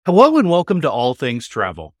Hello and welcome to All Things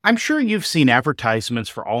Travel. I'm sure you've seen advertisements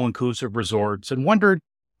for all-inclusive resorts and wondered,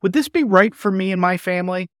 would this be right for me and my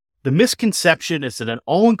family? The misconception is that an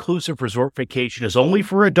all-inclusive resort vacation is only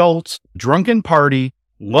for adults, drunken party,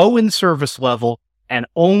 low in service level, and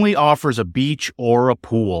only offers a beach or a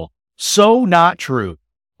pool. So not true.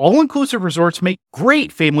 All-inclusive resorts make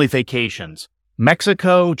great family vacations.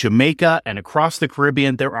 Mexico, Jamaica, and across the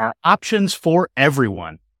Caribbean, there are options for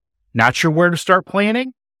everyone. Not sure where to start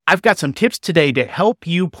planning? I've got some tips today to help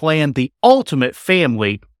you plan the ultimate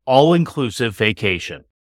family all-inclusive vacation.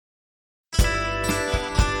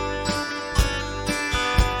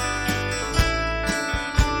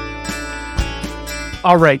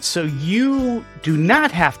 All right, so you do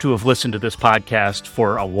not have to have listened to this podcast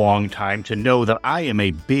for a long time to know that I am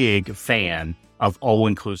a big fan of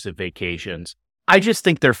all-inclusive vacations. I just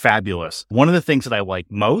think they're fabulous. One of the things that I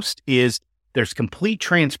like most is there's complete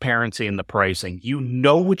transparency in the pricing. You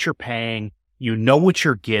know what you're paying. You know what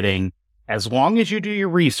you're getting. As long as you do your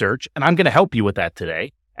research, and I'm going to help you with that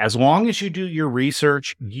today, as long as you do your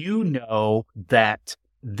research, you know that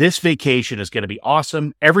this vacation is going to be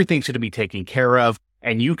awesome. Everything's going to be taken care of,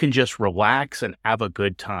 and you can just relax and have a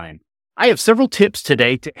good time. I have several tips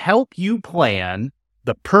today to help you plan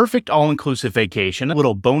the perfect all-inclusive vacation. A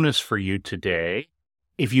little bonus for you today.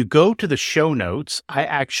 If you go to the show notes, I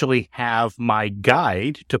actually have my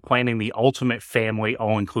guide to planning the ultimate family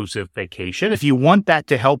all-inclusive vacation. If you want that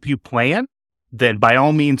to help you plan, then by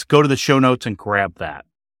all means, go to the show notes and grab that.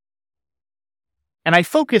 And I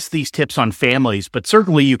focus these tips on families, but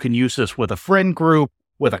certainly you can use this with a friend group,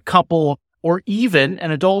 with a couple, or even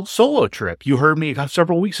an adult solo trip. You heard me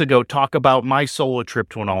several weeks ago talk about my solo trip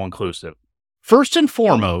to an all-inclusive. First and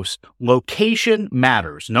foremost, location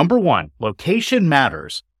matters. Number one, location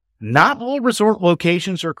matters. Not all resort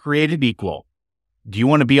locations are created equal. Do you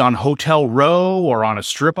want to be on Hotel Row or on a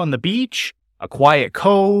strip on the beach, a quiet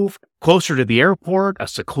cove, closer to the airport, a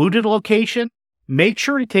secluded location? Make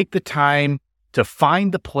sure to take the time to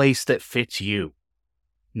find the place that fits you.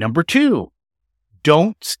 Number two,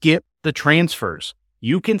 don't skip the transfers.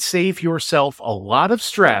 You can save yourself a lot of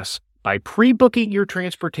stress by pre-booking your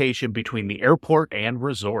transportation between the airport and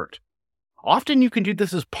resort. Often you can do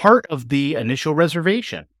this as part of the initial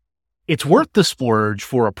reservation. It's worth the splurge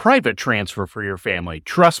for a private transfer for your family.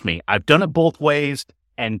 Trust me, I've done it both ways,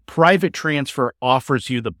 and private transfer offers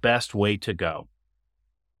you the best way to go.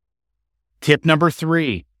 Tip number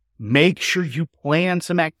 3, make sure you plan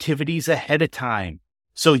some activities ahead of time.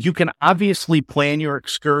 So you can obviously plan your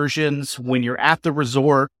excursions when you're at the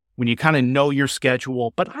resort, when you kind of know your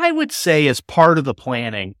schedule. But I would say as part of the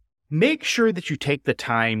planning, make sure that you take the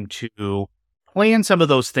time to plan some of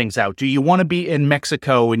those things out. Do you want to be in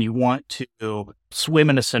Mexico and you want to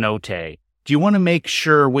swim in a cenote? Do you want to make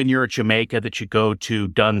sure when you're at Jamaica that you go to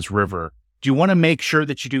Dunn's River? Do you want to make sure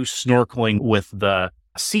that you do snorkeling with the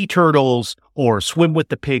sea turtles or swim with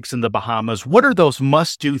the pigs in the Bahamas? What are those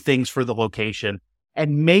must-do things for the location?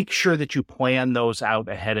 And make sure that you plan those out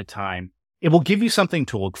ahead of time. It will give you something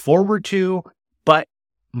to look forward to, but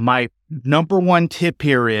my number one tip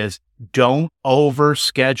here is don't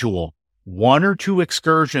overschedule. 1 or 2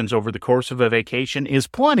 excursions over the course of a vacation is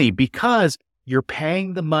plenty because you're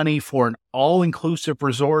paying the money for an all-inclusive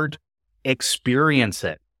resort. Experience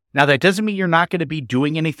it. Now, that doesn't mean you're not going to be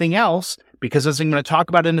doing anything else because, as I'm going to talk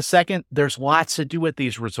about in a second, there's lots to do at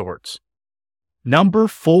these resorts. Number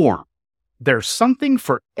 4, there's something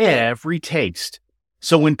for every taste.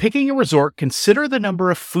 So when picking a resort, consider the number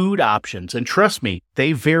of food options. And trust me,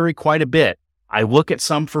 they vary quite a bit. I look at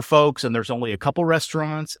some for folks and there's only a couple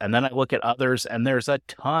restaurants, and then I look at others and there's a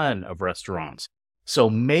ton of restaurants. So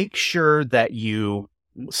make sure that you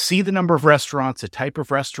see the number of restaurants, the type of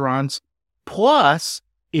restaurants. Plus,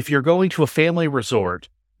 if you're going to a family resort,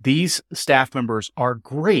 these staff members are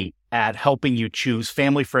great at helping you choose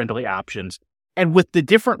family-friendly options. And with the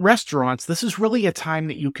different restaurants, this is really a time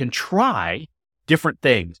that you can try different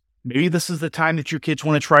things. Maybe this is the time that your kids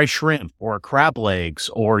want to try shrimp or crab legs,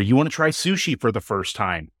 or you want to try sushi for the first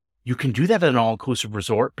time. You can do that at an all-inclusive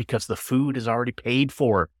resort because the food is already paid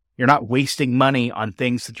for. You're not wasting money on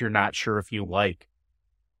things that you're not sure if you like.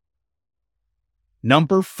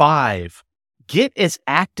 Number 5, get as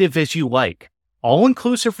active as you like.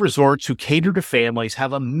 All-inclusive resorts who cater to families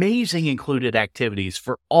have amazing included activities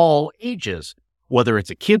for all ages. Whether it's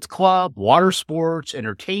a kids club, water sports,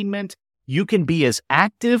 entertainment, you can be as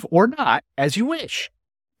active or not as you wish.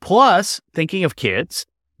 Plus, thinking of kids,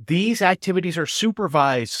 these activities are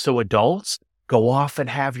supervised so adults go off and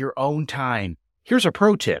have your own time. Here's a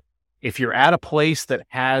pro tip. If you're at a place that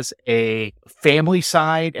has a family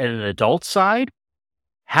side and an adult side,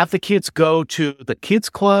 Have the kids go to the kids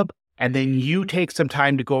club, and then you take some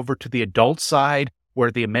time to go over to the adult side where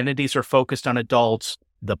the amenities are focused on adults.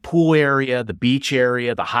 The pool area, the beach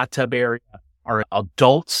area, the hot tub area are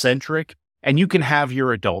adult centric, and you can have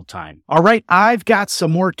your adult time. All right, I've got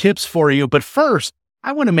some more tips for you, but first,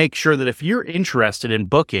 I want to make sure that if you're interested in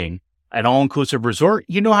booking an all-inclusive resort,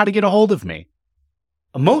 you know how to get a hold of me.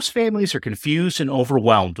 Most families are confused and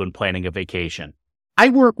overwhelmed when planning a vacation. I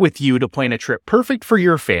work with you to plan a trip perfect for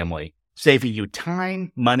your family, saving you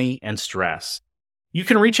time, money, and stress. You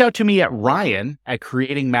can reach out to me at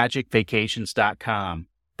Ryan@creatingmagicvacations.com.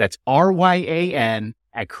 That's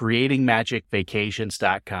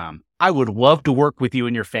RYAN@creatingmagicvacations.com. I would love to work with you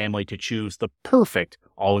and your family to choose the perfect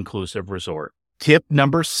all-inclusive resort. Tip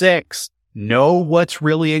number 6, know what's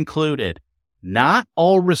really included. Not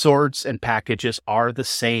all resorts and packages are the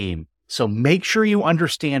same, so make sure you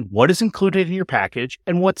understand what is included in your package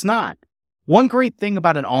and what's not. One great thing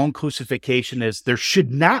about an all-inclusive vacation is there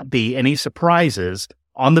should not be any surprises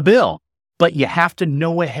on the bill, but you have to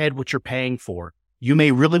know ahead what you're paying for. You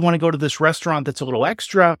may really want to go to this restaurant that's a little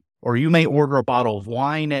extra, or you may order a bottle of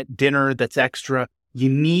wine at dinner that's extra. You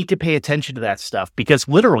need to pay attention to that stuff because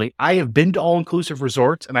literally I have been to all-inclusive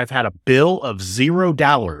resorts and I've had a bill of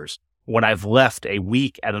 $0 when I've left a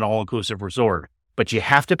week at an all-inclusive resort. But you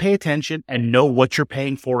have to pay attention and know what you're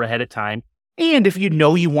paying for ahead of time. And if you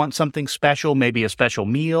know you want something special, maybe a special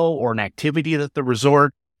meal or an activity that the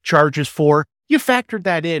resort charges for, you factor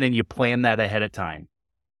that in and you plan that ahead of time.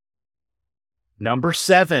 Number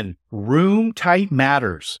 7, room type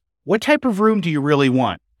matters. What type of room do you really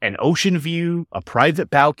want? An ocean view, a private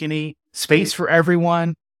balcony, space for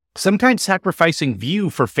everyone? Sometimes sacrificing view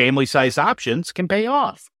for family-sized options can pay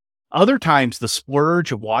off. Other times, the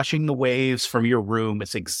splurge of watching the waves from your room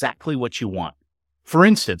is exactly what you want. For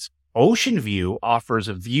instance, ocean view offers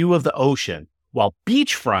a view of the ocean, while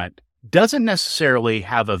beachfront doesn't necessarily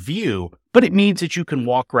have a view, but it means that you can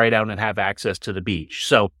walk right out and have access to the beach.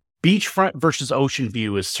 So beachfront versus ocean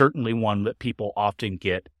view is certainly one that people often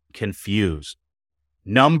get confused.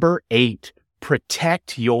 Number 8,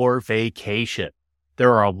 protect your vacation.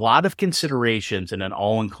 There are a lot of considerations in an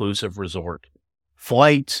all-inclusive resort.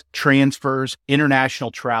 Flights, transfers,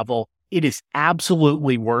 international travel. It is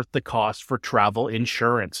absolutely worth the cost for travel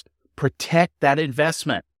insurance. Protect that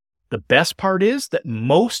investment. The best part is that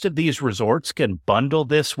most of these resorts can bundle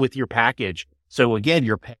this with your package. So again,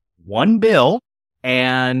 you're paying one bill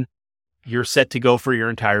and you're set to go for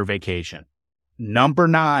your entire vacation. Number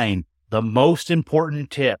 9, the most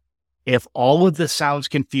important tip. If all of this sounds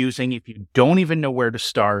confusing, if you don't even know where to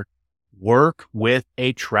start, work with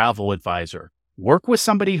a travel advisor. Work with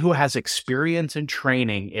somebody who has experience and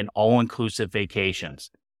training in all-inclusive vacations.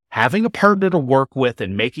 Having a partner to work with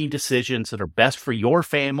and making decisions that are best for your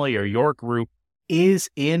family or your group is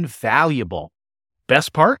invaluable.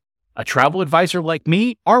 Best part, a travel advisor like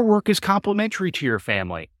me, our work is complementary to your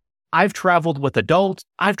family. I've traveled with adults.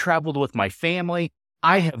 I've traveled with my family.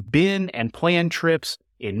 I have been and planned trips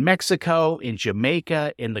in Mexico, in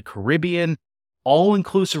Jamaica, in the Caribbean.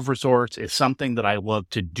 All-inclusive resorts is something that I love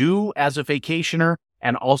to do as a vacationer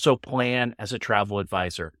and also plan as a travel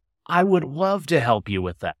advisor. I would love to help you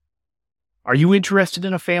with that. Are you interested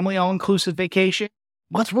in a family all-inclusive vacation?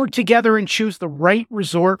 Let's work together and choose the right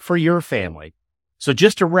resort for your family. So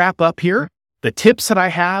just to wrap up here, the tips that I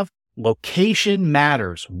have, location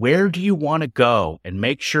matters. Where do you want to go? And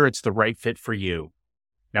make sure it's the right fit for you.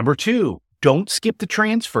 Number 2, don't skip the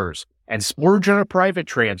transfers and splurge on a private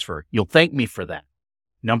transfer. You'll thank me for that.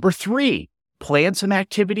 Number 3, plan some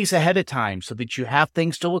activities ahead of time so that you have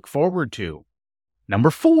things to look forward to.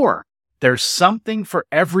 Number 4, there's something for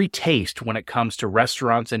every taste when it comes to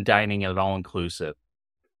restaurants and dining at all-inclusive.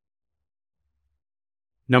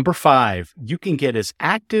 Number 5, you can get as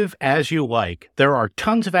active as you like. There are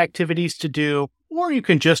tons of activities to do, or you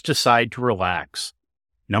can just decide to relax.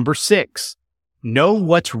 Number 6, know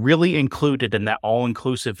what's really included in that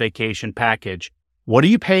all-inclusive vacation package. What are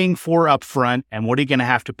you paying for up front, and what are you going to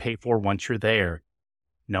have to pay for once you're there?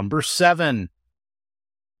 Number 7,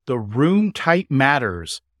 the room type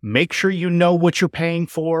matters. Make sure you know what you're paying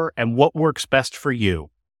for and what works best for you.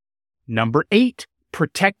 Number 8,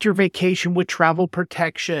 protect your vacation with travel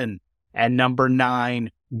protection. And number 9,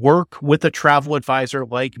 work with a travel advisor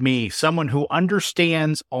like me, someone who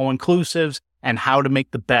understands all-inclusives and how to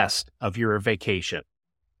make the best of your vacation.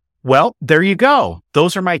 Well, there you go.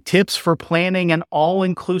 Those are my tips for planning an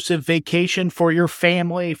all-inclusive vacation for your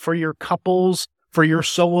family, for your couples, for your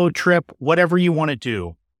solo trip, whatever you want to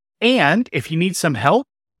do. And if you need some help,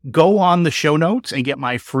 go on the show notes and get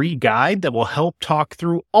my free guide that will help talk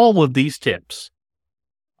through all of these tips.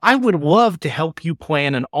 I would love to help you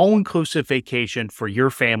plan an all-inclusive vacation for your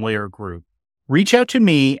family or group. Reach out to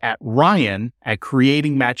me at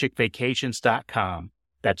Ryan@creatingmagicvacations.com.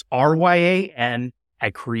 That's RYAN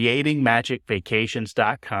at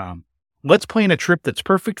creatingmagicvacations.com. Let's plan a trip that's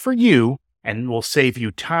perfect for you and will save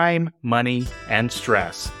you time, money, and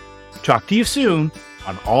stress. Talk to you soon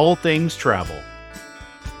on All Things Travel.